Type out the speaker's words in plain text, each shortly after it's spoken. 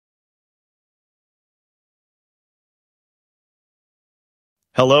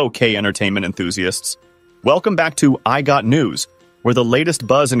Hello, K-entertainment enthusiasts. Welcome back to I Got News, where the latest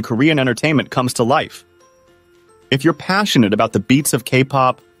buzz in Korean entertainment comes to life. If you're passionate about the beats of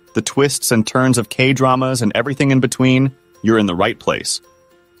K-pop, the twists and turns of K-dramas, and everything in between, you're in the right place.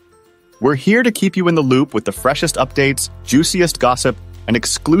 We're here to keep you in the loop with the freshest updates, juiciest gossip, and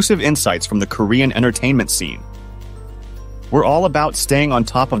exclusive insights from the Korean entertainment scene. We're all about staying on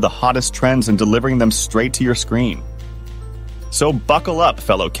top of the hottest trends and delivering them straight to your screen. So buckle up,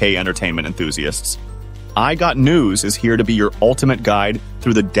 fellow K-entertainment enthusiasts. I Got News is here to be your ultimate guide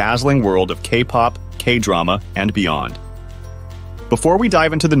through the dazzling world of K-pop, K-drama, and beyond. Before we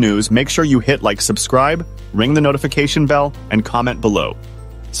dive into the news, make sure you hit like, subscribe, ring the notification bell, and comment below.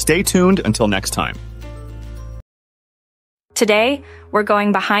 Stay tuned until next time. Today, we're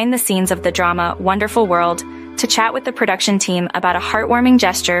going behind the scenes of the drama Wonderful World to chat with the production team about a heartwarming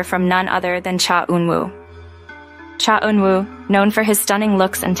gesture from none other than Cha Eunwoo. Cha Eunwoo, known for his stunning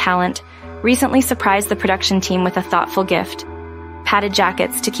looks and talent, recently surprised the production team with a thoughtful gift: padded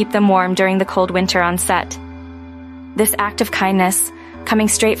jackets to keep them warm during the cold winter on set. This act of kindness, coming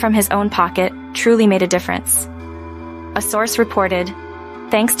straight from his own pocket, truly made a difference. A source reported,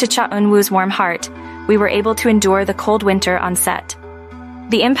 "Thanks to Cha Eunwoo's warm heart, we were able to endure the cold winter on set."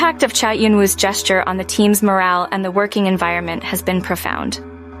 The impact of Cha Eunwoo's gesture on the team's morale and the working environment has been profound.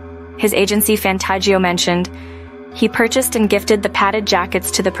 His agency Fantagio mentioned, he purchased and gifted the padded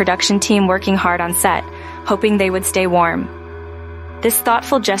jackets to the production team working hard on set, hoping they would stay warm. This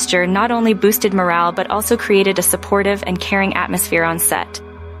thoughtful gesture not only boosted morale but also created a supportive and caring atmosphere on set.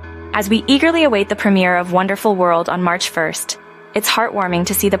 As we eagerly await the premiere of Wonderful World on March 1st, it's heartwarming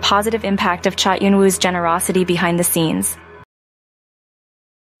to see the positive impact of Cha Eunwoo's generosity behind the scenes.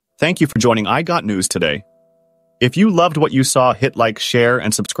 Thank you for joining I Got News today. If you loved what you saw, hit like, share,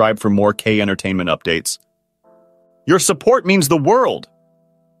 and subscribe for more K-entertainment updates. Your support means the world!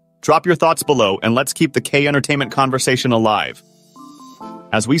 Drop your thoughts below and let's keep the K-entertainment conversation alive.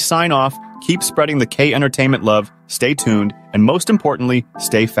 As we sign off, keep spreading the K-entertainment love, stay tuned, and most importantly,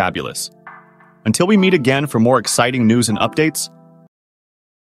 stay fabulous. Until we meet again for more exciting news and updates,